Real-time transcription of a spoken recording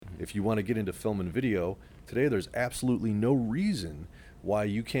if you want to get into film and video, today there's absolutely no reason why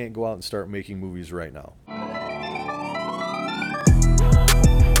you can't go out and start making movies right now.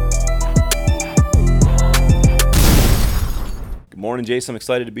 Good morning, Jason. I'm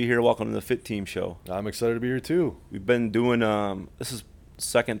excited to be here. Welcome to the FITTEAM Show. I'm excited to be here too. We've been doing, this is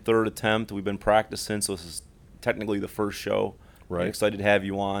second, third attempt. We've been practicing, so this is technically the first show. Right. I'm excited to have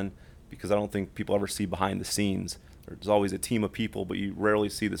you on because I don't think people ever see behind the scenes. There's always a team of people, but you rarely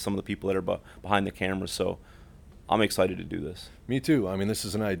see some of the people that are behind the camera, so I'm excited to do this. Me too. I mean, this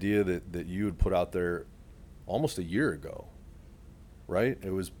is an idea that you had put out there almost a year ago, right?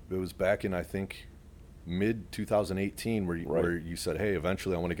 It was back in, I think, mid-2018 where you said, hey,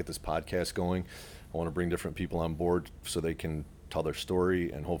 eventually I want to get this podcast going. I want to bring different people on board so they can tell their story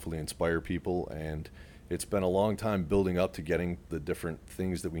and hopefully inspire people. And it's been a long time building up to getting the different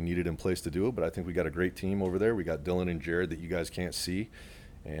things that we needed in place to do it, but I think we got a great team over there. We got Dylan and Jared that you guys can't see,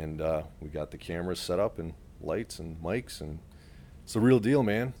 and we got the cameras set up and lights and mics, and it's the real deal,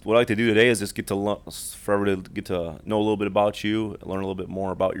 man. What I'd like to do today is just get to know a little bit about you, learn a little bit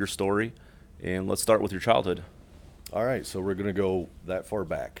more about your story, and let's start with your childhood. All right, so we're going to go that far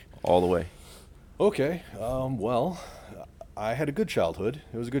back. All the way. Okay, well, I had a good childhood.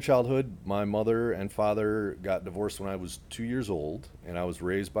 It was a good childhood. My mother and father got divorced when I was 2 years old, and I was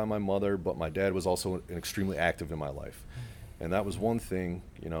raised by my mother, but my dad was also extremely active in my life. And that was one thing,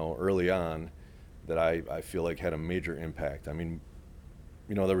 early on that I feel like had a major impact. I mean,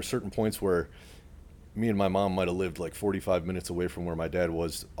 there were certain points where me and my mom might have lived like 45 minutes away from where my dad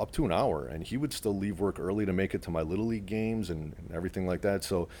was, up to an hour, and he would still leave work early to make it to my Little League games and everything like that.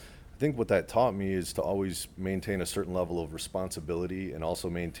 So I think what that taught me is to always maintain a certain level of responsibility and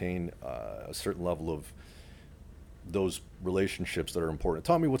also maintain a certain level of those relationships that are important. It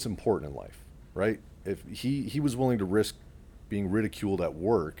taught me what's important in life, right? If he was willing to risk being ridiculed at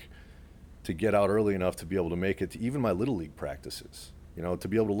work to get out early enough to be able to make it to even my Little League practices, to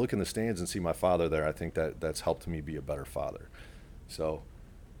be able to look in the stands and see my father there, I think that's helped me be a better father. So,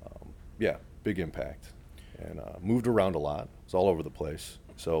 yeah, big impact. And moved around a lot. It was all over the place.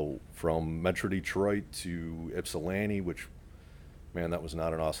 So from Metro Detroit to Ypsilanti, which, man, that was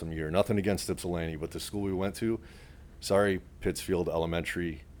not an awesome year. Nothing against Ypsilanti, but the school we went to, sorry, Pittsfield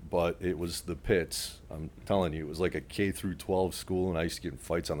Elementary, but it was the pits. I'm telling you, it was like a K through 12 school, and I used to get in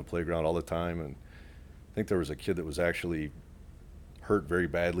fights on the playground all the time. And I think there was a kid that was actually hurt very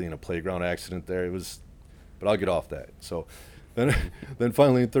badly in a playground accident there. But I'll get off that. So then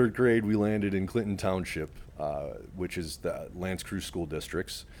finally in third grade, we landed in Clinton Township, which is the Lance Crew school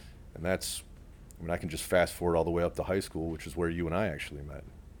districts. And I can just fast forward all the way up to high school, which is where you and I actually met.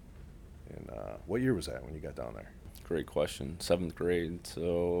 And what year was that when you got down there? Great question. 7th grade,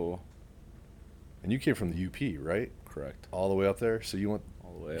 so. And you came from the UP, right? Correct. All the way up there? So you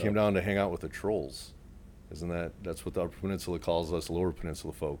came down to hang out with the Trolls. That's what the Upper Peninsula calls us, Lower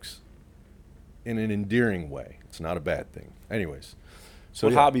Peninsula folks. In an endearing way. It's not a bad thing. Anyways. So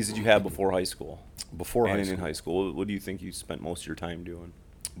what hobbies did you have before high school? Before high school. And in high school, what do you think you spent most of your time doing?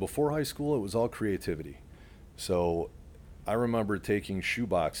 Before high school, it was all creativity. So I remember taking shoe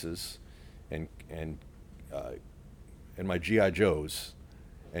boxes and my G.I. Joes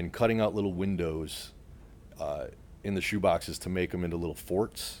and cutting out little windows in the shoe boxes to make them into little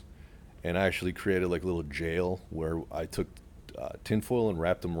forts. And I actually created like a little jail where I took tinfoil and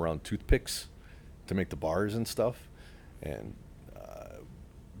wrapped them around toothpicks to make the bars and stuff. And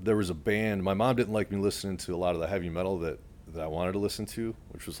there was a band. My mom didn't like me listening to a lot of the heavy metal that I wanted to listen to,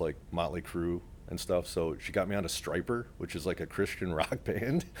 which was like Motley Crue and stuff. So she got me onto Stryper, which is like a Christian rock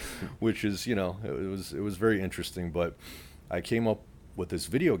band, which is, it was very interesting. But I came up with this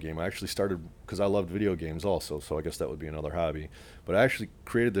video game. I actually started because I loved video games also, so I guess that would be another hobby. But I actually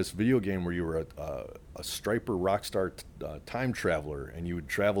created this video game where you were a Stryper rock star time traveler, and you would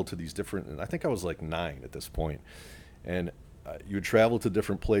travel to these different, and I think I was like 9 at this point, and you would travel to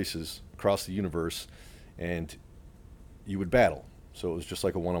different places across the universe, and you would battle. So it was just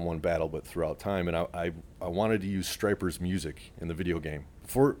like a one-on-one battle, but throughout time. And I wanted to use Stryper's music in the video game.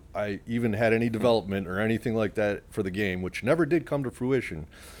 Before I even had any development or anything like that for the game, which never did come to fruition,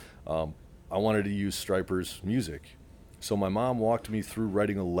 I wanted to use Stryper's music. So my mom walked me through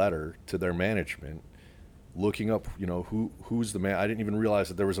writing a letter to their management, looking up, who's the man. I didn't even realize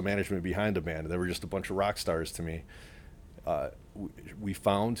that there was a management behind the band. They were just a bunch of rock stars to me. We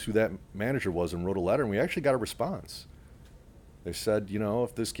found who that manager was and wrote a letter, and we actually got a response. They said,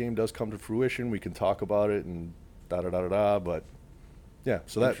 if this game does come to fruition, we can talk about it and da-da-da-da-da. But, yeah,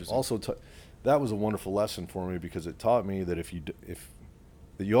 so that also that was a wonderful lesson for me because it taught me that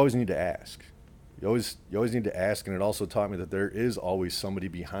that you always need to ask. you always need to ask, and it also taught me that there is always somebody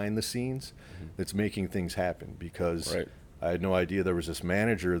behind the scenes that's making things happen, because Right. I had no idea there was this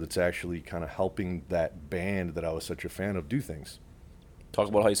manager that's actually kind of helping that band that I was such a fan of do things. Talk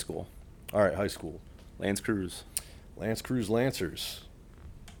about high school. All right, high school. Lance Cruz. Lance Cruz Lancers.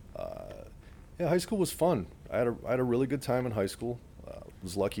 Yeah, high school was fun. I had a really good time in high school.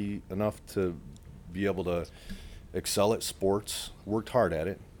 Was lucky enough to be able to excel at sports. Worked hard at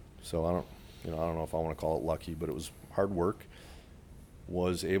it. So I don't know if I want to call it lucky, but it was hard work.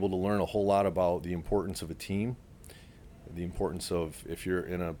 Was able to learn a whole lot about the importance of a team, the importance of, if you're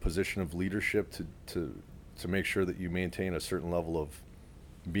in a position of leadership, to make sure that you maintain a certain level of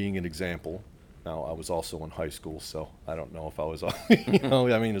being an example. Now, I was also in high school, so I don't know if I was, I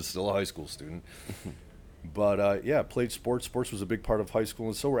mean, it's still a high school student. But yeah, played sports. Sports was a big part of high school,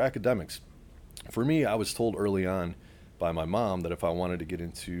 and so were academics. For me, I was told early on by my mom that if I wanted to get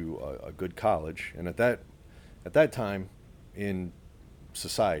into a good college, and at that time in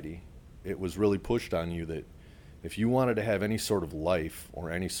society, it was really pushed on you that if you wanted to have any sort of life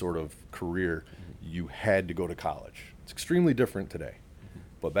or any sort of career, you had to go to college. It's extremely different today,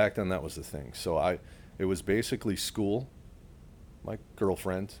 but back then that was the thing. So it was basically school, my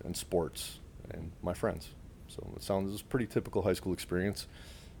girlfriend, and sports, and my friends. So it was a pretty typical high school experience.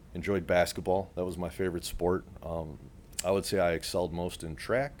 Enjoyed basketball. That was my favorite sport. I would say I excelled most in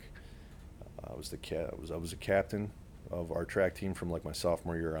track. I was a captain of our track team from like my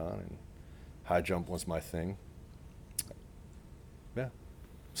sophomore year on, and high jump was my thing. Yeah,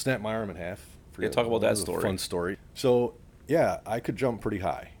 snapped my arm in half. Yeah, talk about that story. Fun story. So yeah, I could jump pretty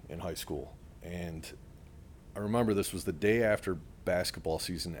high in high school, and I remember this was the day after basketball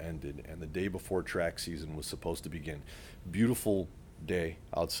season ended and the day before track season was supposed to begin. Beautiful day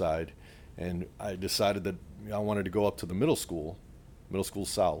outside, and I decided that I wanted to go up to the middle school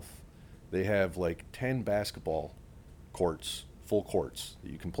south. They have like 10 basketball courts, full courts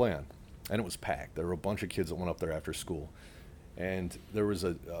that you can play on, and it was packed. There were a bunch of kids that went up there after school, and there was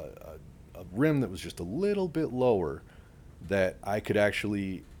a rim that was just a little bit lower that I could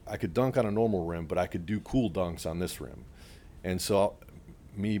dunk on a normal rim, but I could do cool dunks on this rim. And so,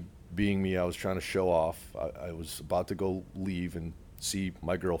 me being me, I was trying to show off. I was about to go leave and see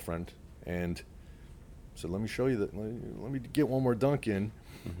my girlfriend, and said, "Let me show you that. Let me get one more dunk in."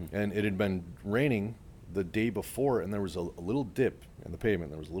 And it had been raining the day before, and there was a little dip in the pavement.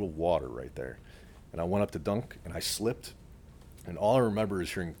 There was a little water right there, and I went up to dunk, and I slipped, and all I remember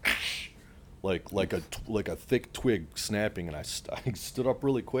is hearing like a thick twig snapping, and I stood up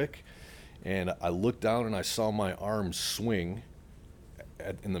really quick, and I looked down, and I saw my arm swing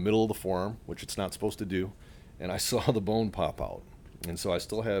in the middle of the forearm, which it's not supposed to do, and I saw the bone pop out. And so I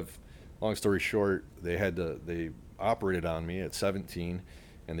still have, long story short, they operated on me at 17,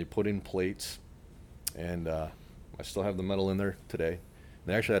 and they put in plates, and I still have the metal in there today.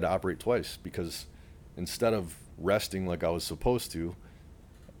 They actually had to operate twice, because instead of resting like I was supposed to,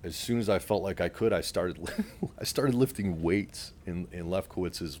 as soon as I felt like I could, I started lifting weights in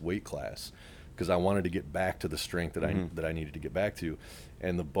Lefkowitz's weight class, because I wanted to get back to the strength that I needed to get back to,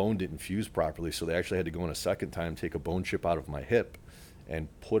 and the bone didn't fuse properly, so they actually had to go in a second time, take a bone chip out of my hip, and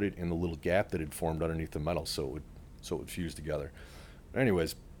put it in the little gap that had formed underneath the metal, so it would fuse together.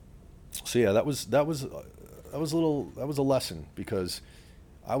 Anyways, so yeah, that was a lesson, because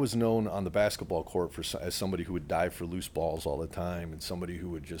I was known on the basketball court as somebody who would dive for loose balls all the time, and somebody who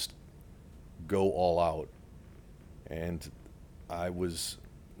would just go all out. And I was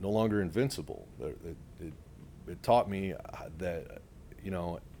no longer invincible. It taught me that,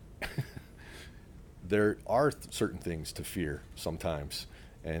 there are certain things to fear sometimes,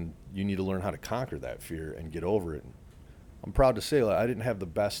 and you need to learn how to conquer that fear and get over it. I'm proud to say that I didn't have the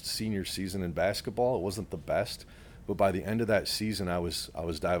best senior season in basketball. It wasn't the best. But by the end of that season, I was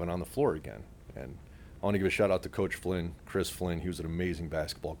diving on the floor again. And I want to give a shout out to Coach Flynn, Chris Flynn. He was an amazing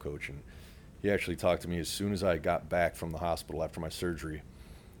basketball coach, and he actually talked to me as soon as I got back from the hospital after my surgery.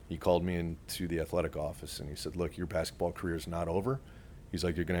 He called me into the athletic office, and he said, "Look, your basketball career is not over." He's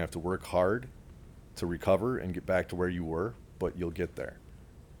like, "You're going to have to work hard to recover and get back to where you were, but you'll get there."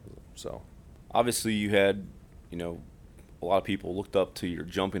 So, obviously, you had, a lot of people looked up to your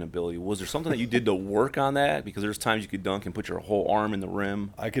jumping ability. Was there something that you did to work on that? Because there's times you could dunk and put your whole arm in the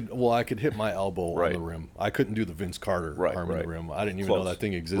rim. I could hit my elbow on the rim. I couldn't do the Vince Carter arm in the rim. I didn't even know that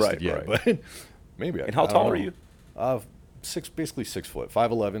thing existed yet. But maybe. And how tall are you? Basically 6 foot,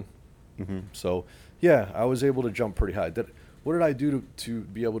 5'11". So yeah, I was able to jump pretty high. What did I do to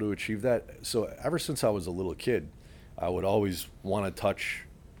be able to achieve that? So ever since I was a little kid, I would always want to touch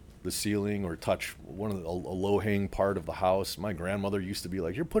the ceiling or touch one of a low-hanging part of the house. My grandmother used to be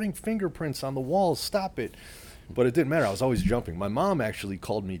like, "You're putting fingerprints on the walls, stop it." But it didn't matter. I was always jumping. My mom actually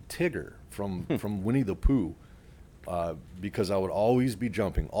called me Tigger from Winnie the Pooh, because I would always be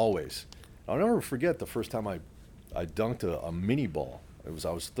jumping, always. I'll never forget the first time I dunked a mini ball. It was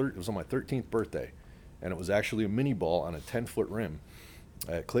on my 13th birthday, and it was actually a mini ball on a 10-foot rim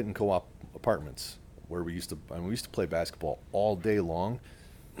at Clinton Co-op Apartments, where we used to play basketball all day long,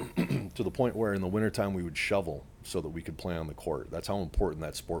 to the point where in the wintertime we would shovel so that we could play on the court. That's how important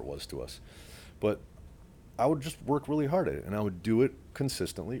that sport was to us. But I would just work really hard at it, and I would do it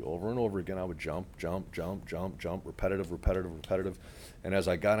consistently over and over again. I would jump, repetitive. And as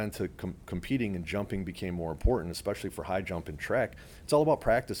I got into competing, and jumping became more important, especially for high jump and track, it's all about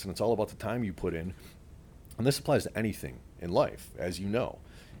practice, and it's all about the time you put in. And this applies to anything in life, as you know.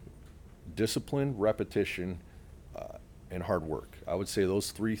 Discipline, repetition, and hard work. I would say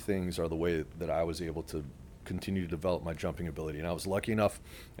those three things are the way that I was able to continue to develop my jumping ability. And I was lucky enough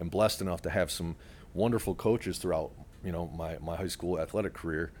and blessed enough to have some wonderful coaches throughout, my high school athletic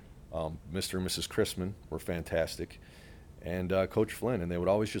career. Mr. and Mrs. Chrisman were fantastic, and Coach Flynn, and they would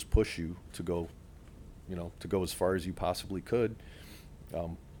always just push you to go, to go as far as you possibly could,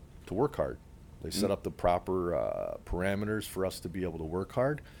 to work hard. They set up the proper parameters for us to be able to work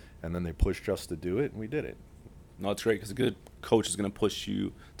hard, and then they pushed us to do it, and we did it. No, it's great because a good coach is going to push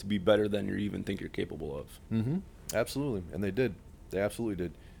you to be better than you even think you're capable of. Mm-hmm. Absolutely, and they did. They absolutely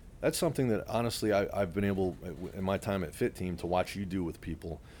did. That's something that honestly I've been able, in my time at FITTEAM, to watch you do with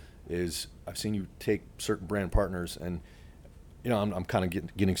people. Is I've seen you take certain brand partners, and I'm kind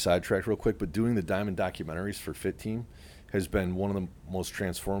of getting sidetracked real quick, but doing the Diamond documentaries for FITTEAM has been one of the most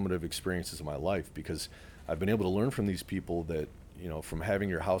transformative experiences of my life, because I've been able to learn from these people that, from having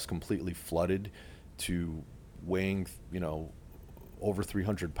your house completely flooded to weighing, over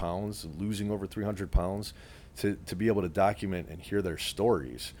 300 pounds, losing over 300 pounds, to be able to document and hear their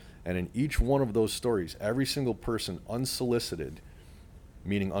stories. And in each one of those stories, every single person, unsolicited,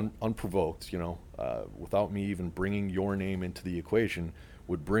 meaning unprovoked, without me even bringing your name into the equation,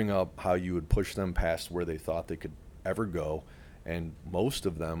 would bring up how you would push them past where they thought they could ever go. And most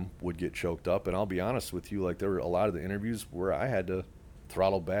of them would get choked up. And I'll be honest with you, like, there were a lot of the interviews where I had to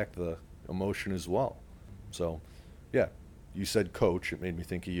throttle back the emotion as well. So, yeah, you said coach. It made me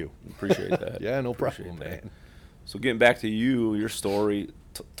think of you. Appreciate that. Yeah, no problem, man. So getting back to your story,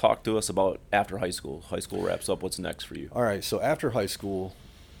 talk to us about after high school. High school wraps up. What's next for you? All right, so after high school,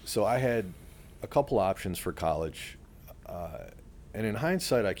 I had a couple options for college. And in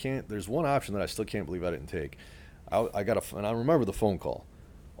hindsight, there's one option that I still can't believe I didn't take. And I remember the phone call.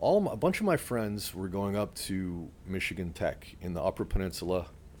 A bunch of my friends were going up to Michigan Tech in the Upper Peninsula,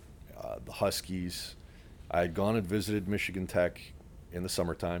 the Huskies. I had gone and visited Michigan Tech in the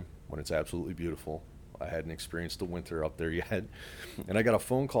summertime when it's absolutely beautiful. I hadn't experienced the winter up there yet. And I got a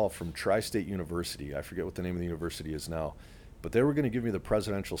phone call from Tri-State University. I forget what the name of the university is now. But they were going to give me the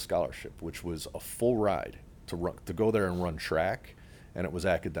presidential scholarship, which was a full ride to go there and run track, and it was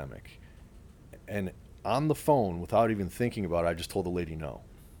academic. And on the phone, without even thinking about it, I just told the lady no.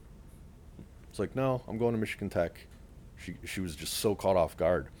 It's like, no, I'm going to Michigan Tech. She was just so caught off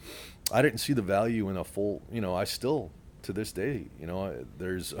guard. I didn't see the value in a full, I still, to this day,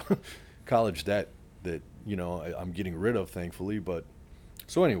 there's college debt that, I'm getting rid of, thankfully. But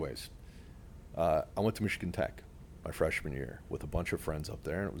so anyways, I went to Michigan Tech my freshman year with a bunch of friends up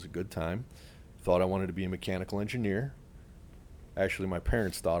there, and it was a good time. Thought I wanted to be a mechanical engineer. Actually, my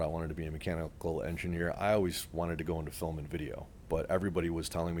parents thought I wanted to be a mechanical engineer. I always wanted to go into film and video, but everybody was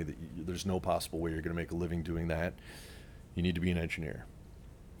telling me that there's no possible way you're going to make a living doing that. You need to be an engineer.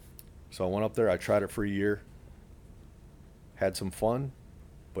 So I went up there, I tried it for a year, had some fun,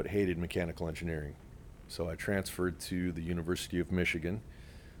 but hated mechanical engineering. So I transferred to the University of Michigan.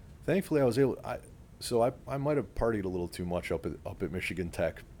 Thankfully, I was able, I might have partied a little too much up at Michigan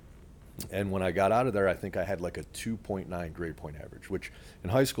Tech. And when I got out of there, I think I had like a 2.9 grade point average, which in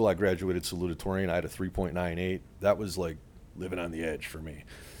high school I graduated salutatorian. I had a 3.98. That was like living on the edge for me.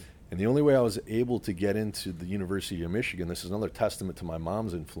 And the only way I was able to get into the University of Michigan, this is another testament to my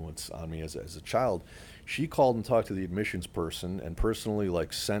mom's influence on me as a child. She called and talked to the admissions person and personally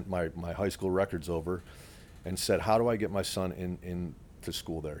sent my high school records over and said, how do I get my son in to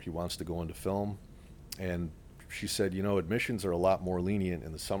school there? He wants to go into film. And she said, admissions are a lot more lenient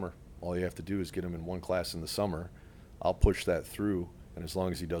in the summer. All you have to do is get him in one class in the summer. I'll push that through, and as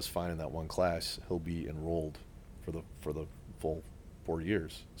long as he does fine in that one class, he'll be enrolled for the full 4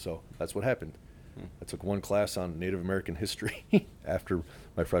 years. So that's what happened. I took one class on Native American history after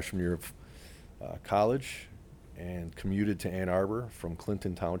my freshman year of college, and commuted to Ann Arbor from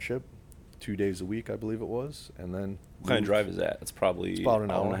Clinton Township 2 days a week, I believe it was, and then What kind of moved. drive is that? It's probably It's about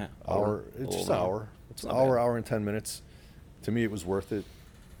an hour and hour. a half. It's A just little an over hour. It's an Not hour, bad. hour and 10 minutes. To me, it was worth it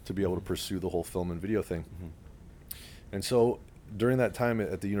to be able to pursue the whole film and video thing. And so during that time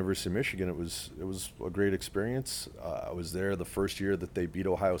at the University of Michigan, it was a great experience. I was there the first year that they beat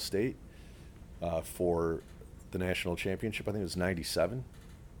Ohio State for the national championship. I think it was '97.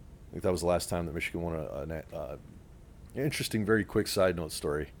 I think that was the last time that Michigan won an interesting, very quick side note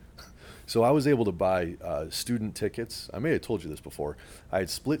story. So I was able to buy student tickets. I may have told you this before. I had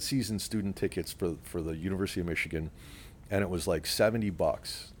split season student tickets for the University of Michigan, and it was like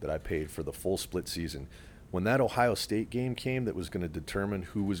 $70 that I paid for the full split season. When that Ohio State game came that was going to determine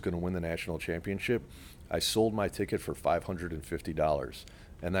who was going to win the national championship, I sold my ticket for $550.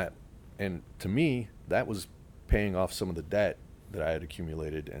 And to me, that was paying off some of the debt that I had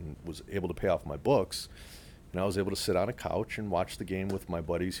accumulated and was able to pay off my books. And I was able to sit on a couch and watch the game with my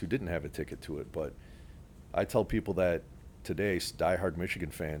buddies who didn't have a ticket to it. But I tell people that today, diehard Michigan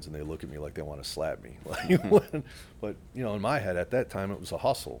fans, and they look at me like they want to slap me. But in my head at that time, it was a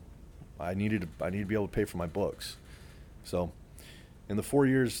hustle. I needed to be able to pay for my books. So in the 4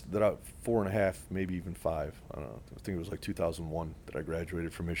 years 4.5, maybe even 5, I don't know, I think it was like 2001 that I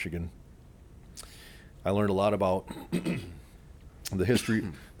graduated from Michigan. I learned a lot about the history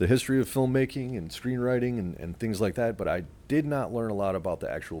of filmmaking and screenwriting and things like that, but I did not learn a lot about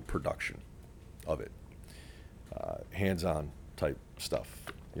the actual production of it. Hands-on type stuff,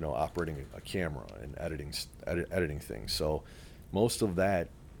 operating a camera and editing things. So most of that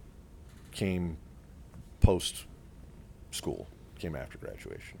came post school, came after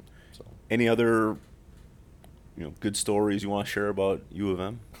graduation. So Any other, good stories you want to share about U of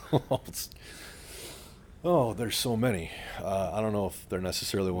M? Oh, there's so many. I don't know if they're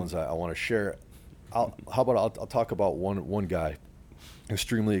necessarily ones I want to share. I'll talk about one guy,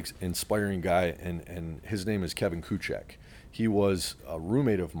 extremely inspiring guy, and his name is Kevin Kuchek. He was a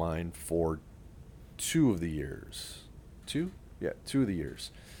roommate of mine for 2 of the years. 2? Yeah, 2 of the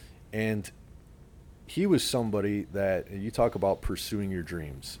years. And he was somebody that, you talk about pursuing your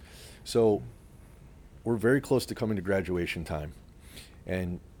dreams. So we're very close to coming to graduation time,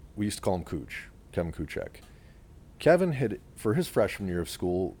 and we used to call him Cooch, Kevin Kuchek. Kevin had, for his freshman year of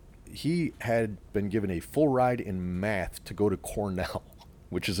school, he had been given a full ride in math to go to Cornell,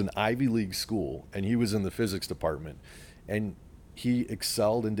 which is an Ivy League school, and he was in the physics department. And he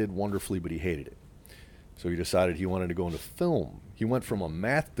excelled and did wonderfully, but he hated it. So he decided he wanted to go into film. He went from a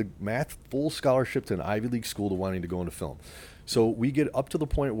math full scholarship to an Ivy League school to wanting to go into film. So we get up to the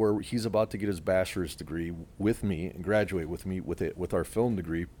point where he's about to get his bachelor's degree with me and graduate with me with our film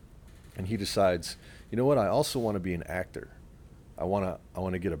degree. And he decides, you know what, I also want to be an actor. I want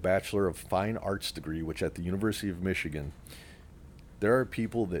to get a Bachelor of Fine Arts degree, which at the University of Michigan, there are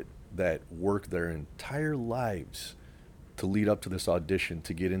people that work their entire lives to lead up to this audition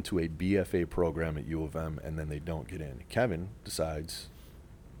to get into a BFA program at U of M, and then they don't get in. Kevin decides,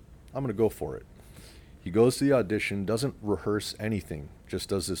 I'm going to go for it. He goes to the audition, doesn't rehearse anything, just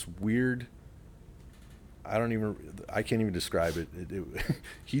does this weird, I can't even describe it.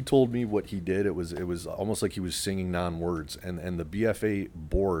 He told me what he did. It was almost like he was singing non-words, and the BFA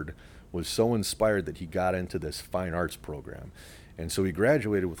board was so inspired that he got into this fine arts program. And so he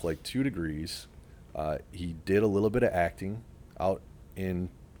graduated with like 2 degrees. He did a little bit of acting out in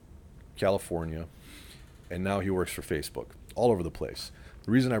California, and now he works for Facebook all over the place.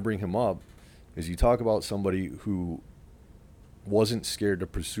 The reason I bring him up is you talk about somebody who wasn't scared to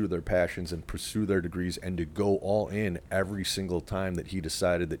pursue their passions and pursue their degrees and to go all in every single time that he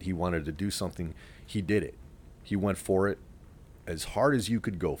decided that he wanted to do something. He did it. He went for it as hard as you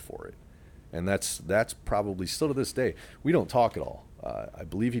could go for it. And that's probably still to this day. We don't talk at all. I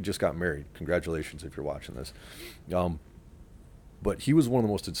believe he just got married. Congratulations if you're watching this. But he was one of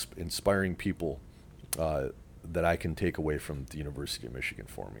the most inspiring people that I can take away from the University of Michigan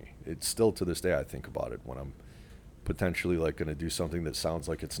for me. It's still to this day I think about it when I'm potentially like going to do something that sounds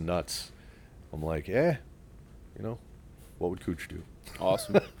like it's nuts. I'm like, what would Cooch do?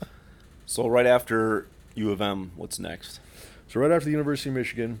 Awesome. So right after U of M, what's next? So right after the University of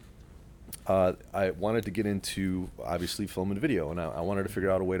Michigan, I wanted to get into, obviously, film and video, and I wanted to figure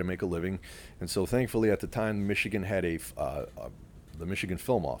out a way to make a living. And so thankfully at the time, Michigan had the Michigan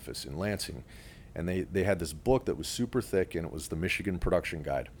Film Office in Lansing, and they had this book that was super thick, and it was the Michigan Production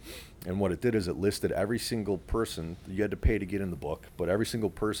Guide. And what it did is it listed every single person. You had to pay to get in the book, but every single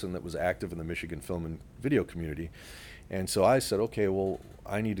person that was active in the Michigan film and video community. And so I said, okay, well,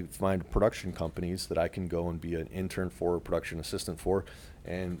 I need to find production companies that I can go and be an intern for, a production assistant for,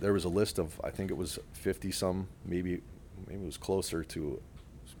 And there was a list of, I think it was 50 some, maybe it was closer to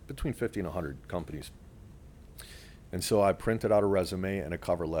between 50 and 100 companies. And so I printed out a resume and a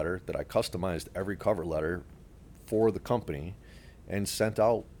cover letter that I customized every cover letter for the company and sent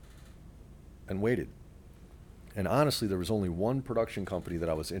out and waited. And honestly, there was only one production company that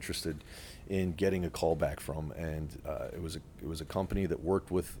I was interested in getting a call back from, and it was a company that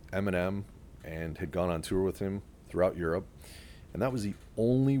worked with Eminem and had gone on tour with him throughout Europe, and that was the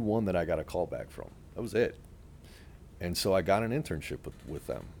only one that I got a call back from. That was it. And so I got an internship with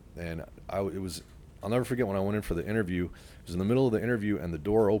them, and I'll never forget when I went in for the interview. It was in the middle of the interview, and the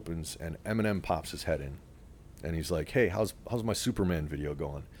door opens, and Eminem pops his head in, and he's like, "Hey, how's my Superman video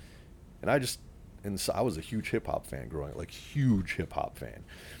going?" And so I was a huge hip hop fan growing up, like huge hip hop fan.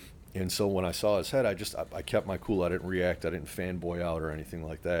 And so when I saw his head, I kept my cool. I didn't react. I didn't fanboy out or anything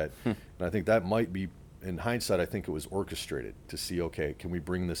like that. And I think that might be, in hindsight, I think it was orchestrated to see, okay, can we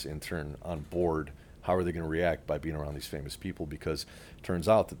bring this intern on board? How are they going to react by being around these famous people? Because it turns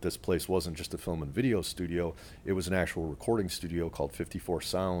out that this place wasn't just a film and video studio. It was an actual recording studio called 54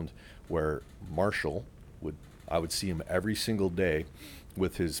 Sound, where Marshall I would see him every single day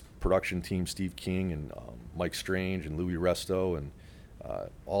with his production team, Steve King and Mike Strange and Louis Resto and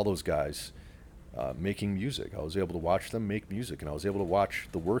all those guys making music. I was able to watch them make music, and I was able to watch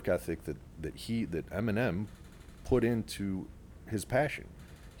the work ethic that Eminem put into his passion.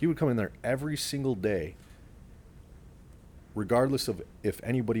 He would come in there every single day, regardless of if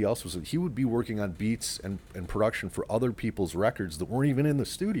anybody else was. He would be working on beats and production for other people's records that weren't even in the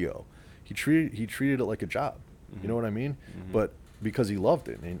studio. He treated it like a job. You know what I mean? Mm-hmm. But because he loved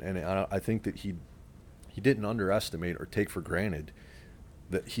it, and I think that he didn't underestimate or take for granted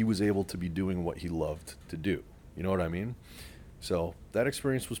that he was able to be doing what he loved to do. You know what I mean? So that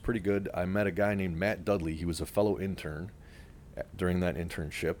experience was pretty good. I met a guy named Matt Dudley. He was a fellow intern during that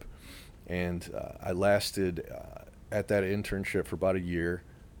internship, and I lasted at that internship for about a year.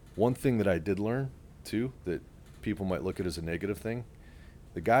 One thing that I did learn, too, that people might look at as a negative thing,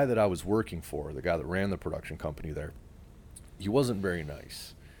 the guy that I was working for, the guy that ran the production company there, he wasn't very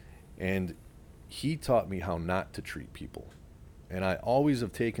nice. And he taught me how not to treat people. And I always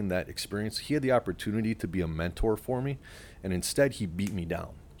have taken that experience. He had the opportunity to be a mentor for me, and instead he beat me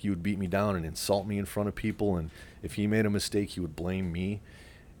down. He would beat me down and insult me in front of people, and if he made a mistake, he would blame me.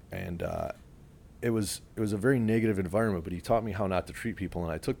 And it was a very negative environment, but he taught me how not to treat people,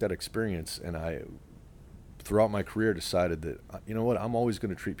 and I took that experience, and I, throughout my career, decided that, you know what, I'm always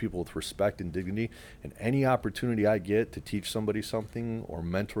going to treat people with respect and dignity, and any opportunity I get to teach somebody something or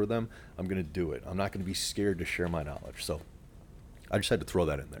mentor them, I'm going to do it. I'm not going to be scared to share my knowledge. So I just had to throw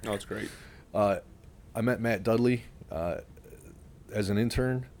that in there. Oh, that's great. I met Matt Dudley as an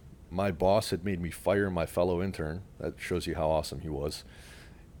intern. My boss had made me fire my fellow intern. That shows you how awesome he was.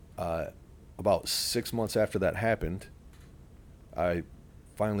 About 6 months after that happened, I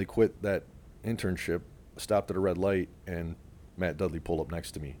finally quit that internship, stopped at a red light, and Matt Dudley pulled up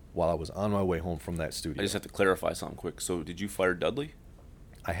next to me while I was on my way home from that studio. I just have to clarify something quick. So did you fire Dudley?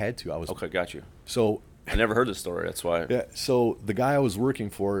 I had to. Okay, got you. So I never heard this story. That's why. Yeah. So the guy I was working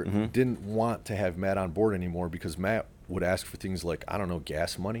for didn't want to have Matt on board anymore because Matt would ask for things like, I don't know,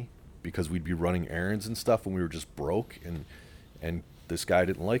 gas money, because we'd be running errands and stuff and we were just broke, and this guy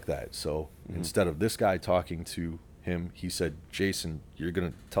didn't like that. So instead of this guy talking to him, he said, Jason, you're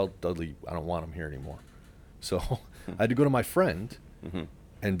going to tell Dudley I don't want him here anymore. So I had to go to my friend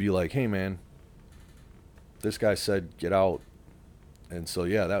and be like, hey, man, this guy said get out. And so,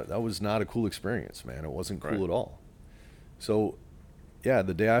 yeah, that was not a cool experience, man. It wasn't cool at all. So, yeah,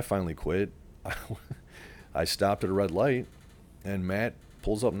 the day I finally quit, I stopped at a red light, and Matt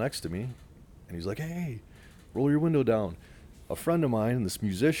pulls up next to me, and he's like, hey, roll your window down. A friend of mine, this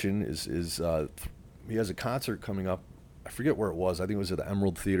musician, he has a concert coming up. I forget where it was. I think it was at the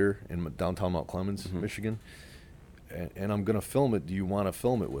Emerald Theater in downtown Mount Clemens, Michigan. And I'm going to film it. Do you want to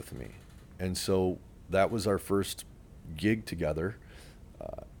film it with me? And so that was our first gig together.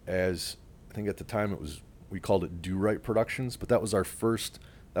 As I think at the time we called it Do Right Productions, but that was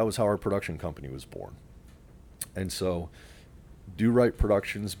how our production company was born. And so Do Right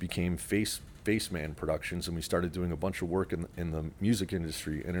Productions became Faceman Productions, and we started doing a bunch of work in the music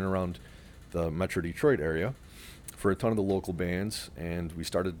industry in and around the Metro Detroit area for a ton of the local bands, and we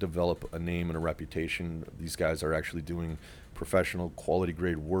started to develop a name and a reputation. These guys are actually doing professional quality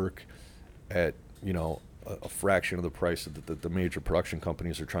grade work at, a fraction of the price that the major production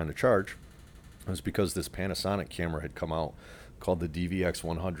companies are trying to charge. It was because this Panasonic camera had come out called the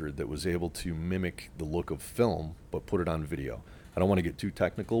DVX100 that was able to mimic the look of film but put it on video. I don't want to get too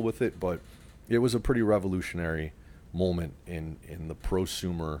technical with it, but it was a pretty revolutionary moment in the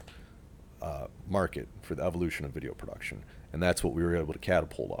prosumer market for the evolution of video production, and that's what we were able to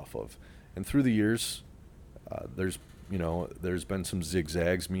catapult off of. And through the years, there's been some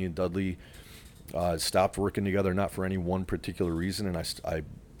zigzags. Me and Dudley stopped working together, not for any one particular reason, and I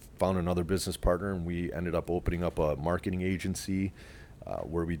found another business partner, and we ended up opening up a marketing agency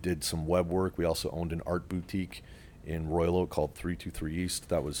where we did some web work. We also owned an art boutique in Royal Oak called 323 East.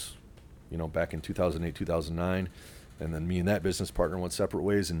 That was, back in 2008, 2009. And then me and that business partner went separate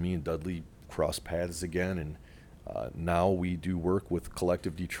ways, and me and Dudley crossed paths again. And now we do work with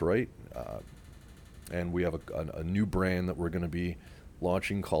Collective Detroit, and we have a new brand that we're going to be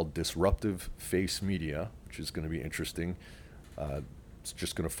launching called Disruptive Face Media, which is going to be interesting. It's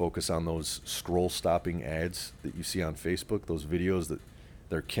just going to focus on those scroll-stopping ads that you see on Facebook, those videos that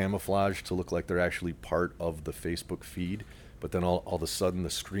they're camouflaged to look like they're actually part of the Facebook feed, but then all of a sudden the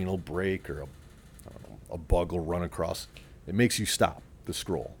screen will break or a bug will run across. It makes you stop the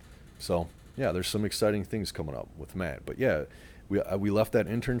scroll. So, yeah, there's some exciting things coming up with Matt. But, yeah, we left that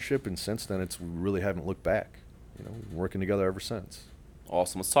internship, and since then we really haven't looked back. We've been working together ever since.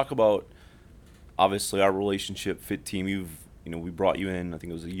 Awesome. Let's talk about, obviously, our relationship, Fit Team. We brought you in, I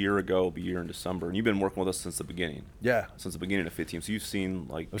think it was a year ago, a year in December, and you've been working with us since the beginning. Yeah. Since the beginning of Fit Team. So you've seen,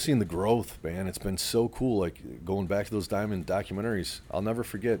 I've seen the growth, man. It's been so cool, going back to those Diamond documentaries. I'll never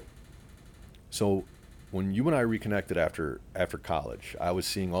forget. So when you and I reconnected after college, I was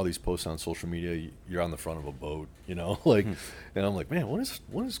seeing all these posts on social media. You're on the front of a boat, and I'm like, man,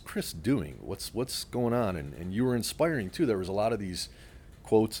 what is Chris doing? What's going on? And you were inspiring, too. There was a lot of these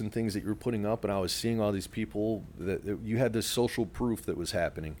quotes and things that you were putting up, and I was seeing all these people that you had this social proof that was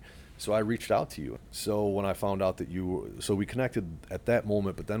happening. So I reached out to you. So when I found out that so we connected at that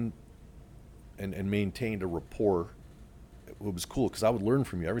moment, but then and maintained a rapport. It was cool because I would learn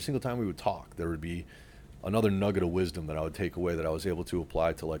from you every single time we would talk. There would be another nugget of wisdom that I would take away that I was able to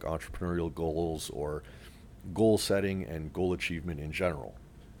apply to entrepreneurial goals or goal setting and goal achievement in general.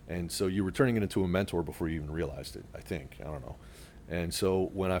 And so you were turning it into a mentor before you even realized it, I think. I don't know. And so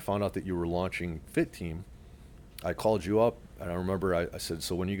when I found out that you were launching Fit Team, I called you up, and I remember I said,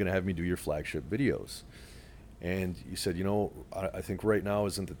 so when are you going to have me do your flagship videos? And you said, I think right now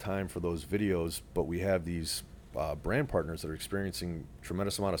isn't the time for those videos, but we have these brand partners that are experiencing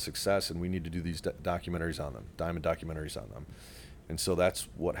tremendous amount of success, and we need to do these documentaries on them, Diamond documentaries on them. And so that's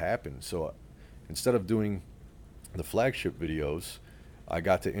what happened. So instead of doing the flagship videos, I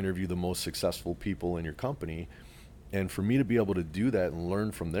got to interview the most successful people in your company. And for me to be able to do that and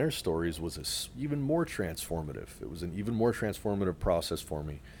learn from their stories was even more transformative. It was an even more transformative process for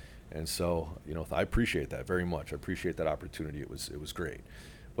me. And so, I appreciate that very much. I appreciate that opportunity. It was great.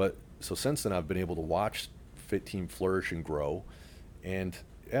 But so since then, I've been able to watch Fit Team flourish and grow. And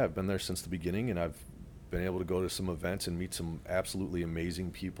yeah, I've been there since the beginning, and I've been able to go to some events and meet some absolutely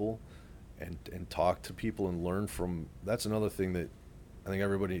amazing people and talk to people and learn from. That's another thing that I think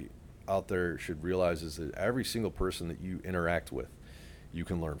everybody out there should realize is that every single person that you interact with, you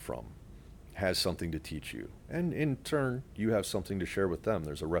can learn from, has something to teach you. And in turn, you have something to share with them.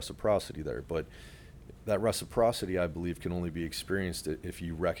 There's a reciprocity there. But that reciprocity, I believe, can only be experienced if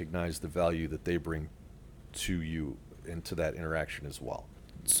you recognize the value that they bring to you and to that interaction as well.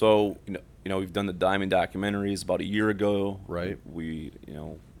 So, we've done the Diamond documentaries about a year ago. Right. We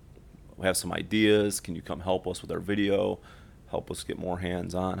have some ideas. Can you come help us with our video? Help us get more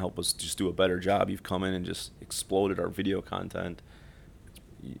hands-on, help us just do a better job. You've come in and just exploded our video content.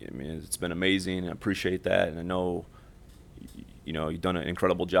 It's been amazing. I appreciate that, and I know, you've done an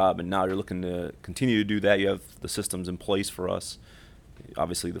incredible job, and now you're looking to continue to do that. You have the systems in place for us,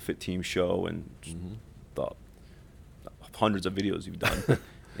 obviously the FITTEAM Show and the hundreds of videos you've done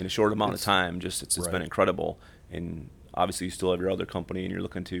in a short amount of time. It's right. Been incredible, and obviously you still have your other company, and you're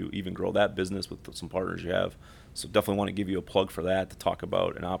looking to even grow that business with some partners you have. So definitely want to give you a plug for that, to talk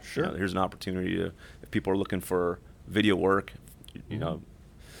about Sure. Here's an opportunity to, if people are looking for video work,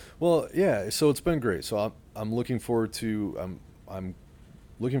 Well, yeah. So it's been great. So I'm looking forward to I'm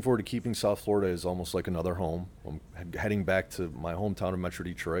looking forward to keeping South Florida as almost like another home. I'm heading back to my hometown of Metro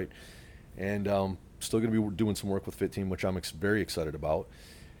Detroit, and still going to be doing some work with Fit Team, which I'm very excited about.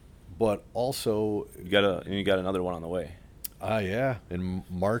 But also, you got another one on the way. Yeah, in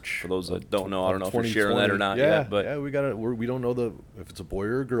March. For those that don't know, I don't know if you're sharing that or not yet. But yeah, we don't know if it's a boy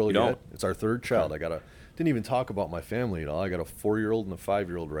or a girl yet. It's our third child. Okay. Didn't even talk about my family at all. I got a 4-year-old and a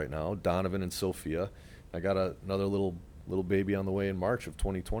 5-year-old right now, Donovan and Sophia. I got another little baby on the way in March of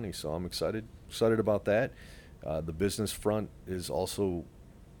 2020. So I'm excited about that. The business front is also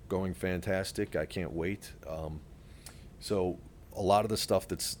going fantastic. I can't wait. So a lot of the stuff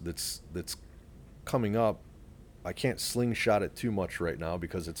that's coming up I can't slingshot it too much right now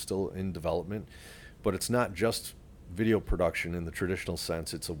because it's still in development, but it's not just video production in the traditional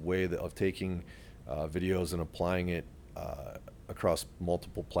sense. It's a way of taking videos and applying it across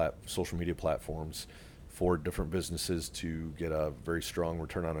multiple social media platforms for different businesses to get a very strong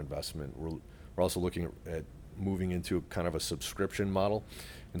return on investment. We're also looking at moving into kind of a subscription model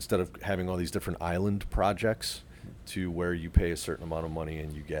instead of having all these different island projects, to where you pay a certain amount of money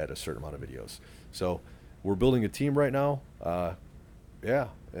and you get a certain amount of videos. So we're building a team right now. Yeah,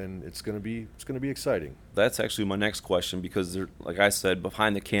 and it's gonna be exciting. That's actually my next question, because like I said,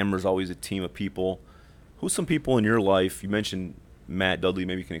 behind the camera is always a team of people. Who's some people in your life? You mentioned Matt Dudley.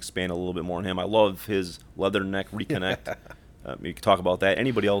 Maybe you can expand a little bit more on him. I love his Leatherneck Reconnect. You can talk about that.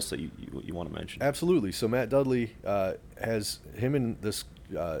 Anybody else that you want to mention? Absolutely. So Matt Dudley has him and this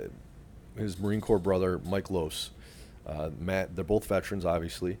his Marine Corps brother Mike Lose. Matt, they're both veterans,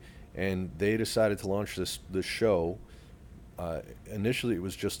 obviously, and they decided to launch this show. Initially, it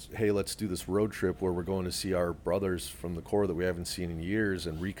was just, hey, let's do this road trip where we're going to see our brothers from the Corps that we haven't seen in years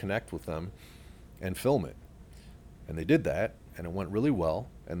and reconnect with them and film it. And they did that, and it went really well.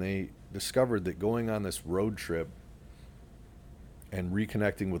 And they discovered that going on this road trip and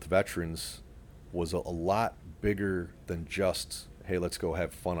reconnecting with veterans was a lot bigger than just, hey, let's go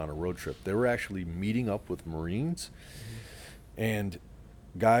have fun on a road trip. They were actually meeting up with Marines and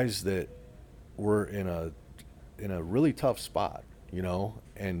guys that were in a really tough spot, you know,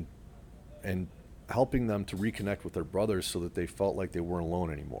 and helping them to reconnect with their brothers so that they felt like they weren't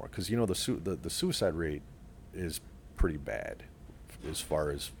alone anymore. Because, you know, the suicide rate is pretty bad as far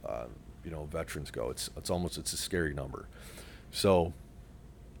as veterans go. It's a scary number. So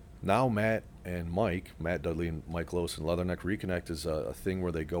now Matt Dudley and Mike Lose and Leatherneck Reconnect is a thing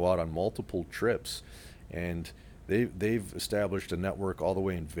where they go out on multiple trips, and they've established a network all the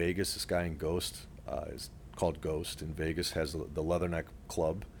way in Vegas. This guy in Ghost is called Ghost in Vegas, has the Leatherneck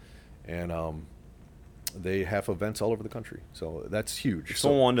Club, and they have events all over the country. So that's huge. If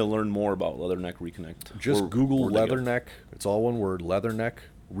someone wanted to learn more about Leatherneck Reconnect, just Google Leatherneck. It's all one word, Leatherneck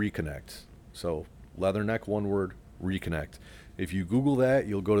Reconnect. So Leatherneck, one word, Reconnect. If you Google that,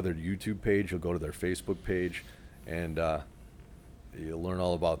 you'll go to their YouTube page, you'll go to their Facebook page, and you'll learn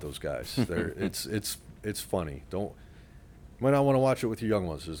all about those guys. It's funny. You might not want to watch it with your young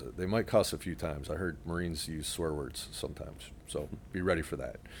ones. They might cuss a few times. I heard Marines use swear words sometimes, so be ready for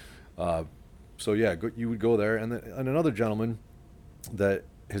that. So yeah, you would go there, and another gentleman that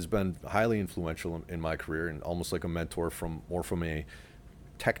has been highly influential in my career and almost like a mentor from a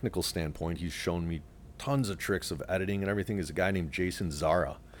technical standpoint. He's shown me tons of tricks of editing and everything, is a guy named Jason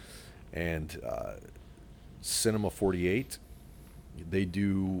Zara, and Cinema 48. They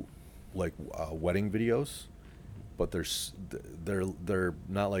do like wedding videos, but they're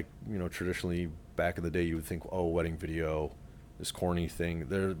not like, you know, traditionally back in the day you would think, oh, wedding video, this corny thing.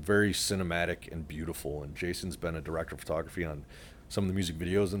 They're very cinematic and beautiful, and Jason's been a director of photography on some of the music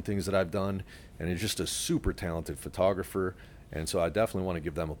videos and things that I've done, and he's just a super talented photographer. And so I definitely want to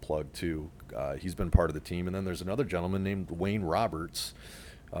give them a plug too. He's been part of the team. And then there's another gentleman named Wayne Roberts.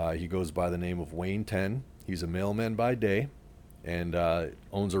 He goes by the name of Wayne 10. He's a mailman by day and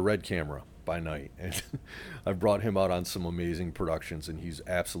owns a Red camera by night. And I've brought him out on some amazing productions, and he's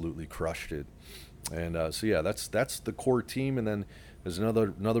absolutely crushed it. And so yeah, that's the core team. And then there's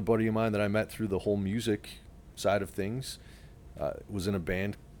another buddy of mine that I met through the whole music side of things. Was in a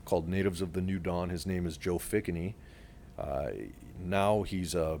band called Natives of the New Dawn. His name is Joe Fickney. Now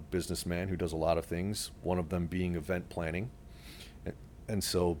he's a businessman who does a lot of things, one of them being event planning. And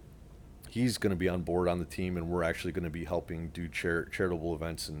so he's going to be on board on the team, and we're actually going to be helping do charitable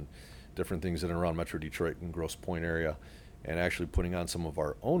events and different things in and around Metro Detroit and Grosse Pointe area, and actually putting on some of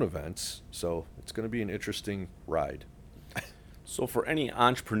our own events. So it's going to be an interesting ride. So for any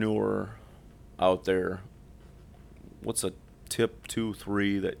entrepreneur out there, what's a tip, 2,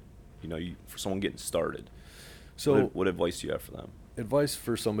 3 that, for someone getting started? So what advice do you have for them? Advice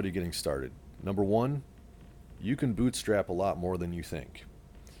for somebody getting started. Number 1, you can bootstrap a lot more than you think.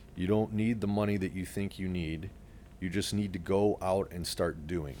 You don't need the money that you think you need. You just need to go out and start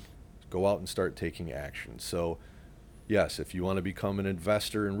doing. Go out and start taking action. So yes, if you want to become an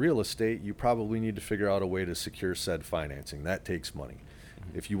investor in real estate, you probably need to figure out a way to secure said financing. That takes money.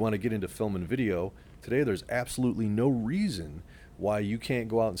 Mm-hmm. If you want to get into film and video, today there's absolutely no reason why you can't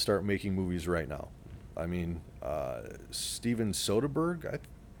go out and start making movies right now. I mean, Steven Soderbergh, I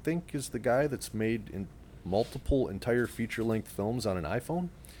think, is the guy that's made in multiple entire feature-length films on an iPhone,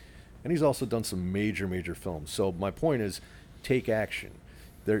 and he's also done some major films. So my point is, take action.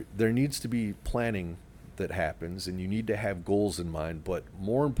 There needs to be planning that happens, and you need to have goals in mind, but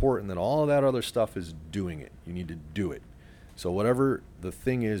more important than all of that other stuff is doing it. You need to do it. So whatever the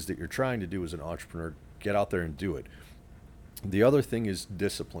thing is that you're trying to do as an entrepreneur, get out there and do it. The other thing is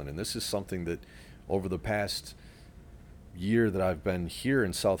discipline, and this is something that over the past year that I've been here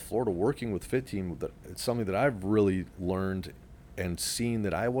in South Florida working with FITTEAM, that it's something that I've really learned and seen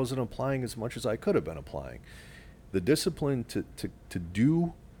that I wasn't applying as much as I could have been applying. The discipline to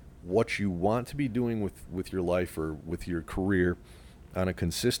do what you want to be doing with your life or with your career on a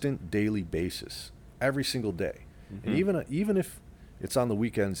consistent daily basis, every single day. And even if it's on the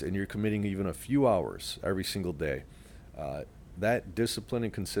weekends and you're committing even a few hours every single day, that discipline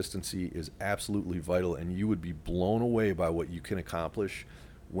and consistency is absolutely vital, and you would be blown away by what you can accomplish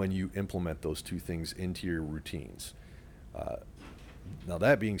when you implement those two things into your routines. Now,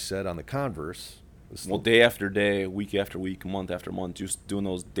 that being said, on the converse, well, day after day, week after week, month after month, just doing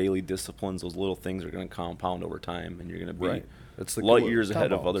those daily disciplines, those little things are going to compound over time, and you're going to be right. That's the light years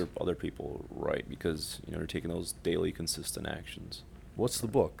ahead of other people, right? Because you're taking those daily, consistent actions. What's the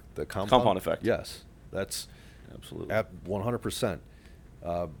book? The Compound Effect. Yes, that's absolutely 100%.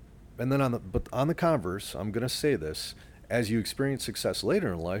 And then on the converse, I'm going to say this: as you experience success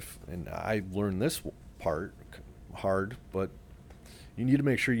later in life, and I learned this part hard, but you need to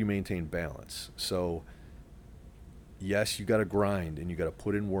make sure you maintain balance. So yes, you got to grind and you got to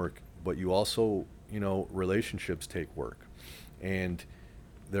put in work, but you also, relationships take work. And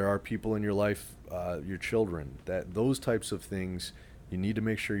there are people in your life, your children, that those types of things, you need to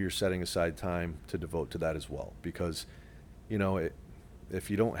make sure you're setting aside time to devote to that as well. Because, if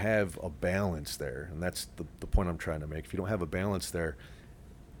you don't have a balance there, and that's the point I'm trying to make, if you don't have a balance there,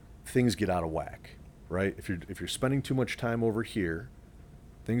 things get out of whack, right? If you're spending too much time over here,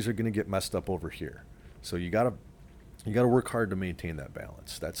 things are going to get messed up over here. So you gotta work hard to maintain that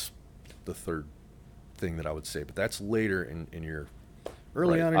balance. That's the third thing that I would say. But that's later in your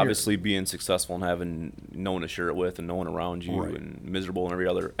early on. Obviously, being successful and having no one to share it with and no one around you, right, and miserable in every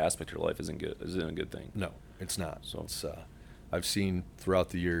other aspect of your life isn't a good thing. No, it's not. So it's, I've seen throughout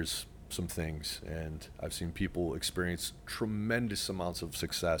the years some things, and I've seen people experience tremendous amounts of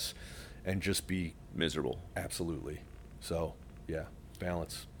success and just be miserable. Absolutely. So yeah,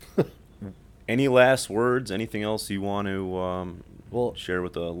 balance. Any last words? Anything else you want to share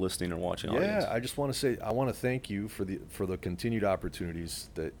with the listening or watching audience? Yeah, I just want to say I want to thank you for the continued opportunities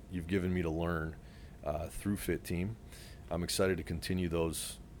that you've given me to learn through FITTEAM. I'm excited to continue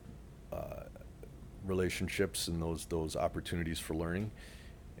those relationships and those opportunities for learning.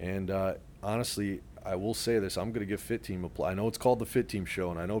 And honestly, I will say this: I'm going to give FITTEAM a play. I know it's called the FITTEAM Show,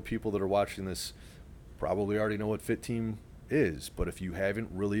 and I know people that are watching this probably already know what FITTEAM is, but if you haven't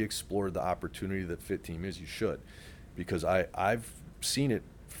really explored the opportunity that FITTEAM is, you should, because I've seen it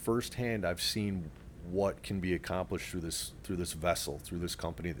firsthand. I've seen what can be accomplished through this vessel, through this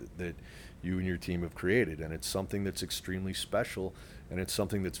company that you and your team have created, and it's something that's extremely special, and it's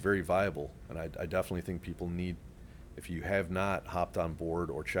something that's very viable. And I definitely think people need, if you have not hopped on board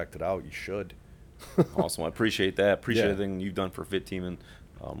or checked it out, you should. Awesome. I appreciate that. Appreciate everything you've done for FITTEAM, and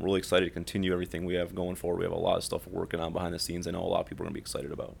I'm really excited to continue everything we have going forward. We have a lot of stuff we're working on behind the scenes. I know a lot of people are going to be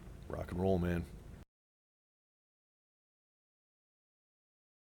excited about. Rock and roll, man.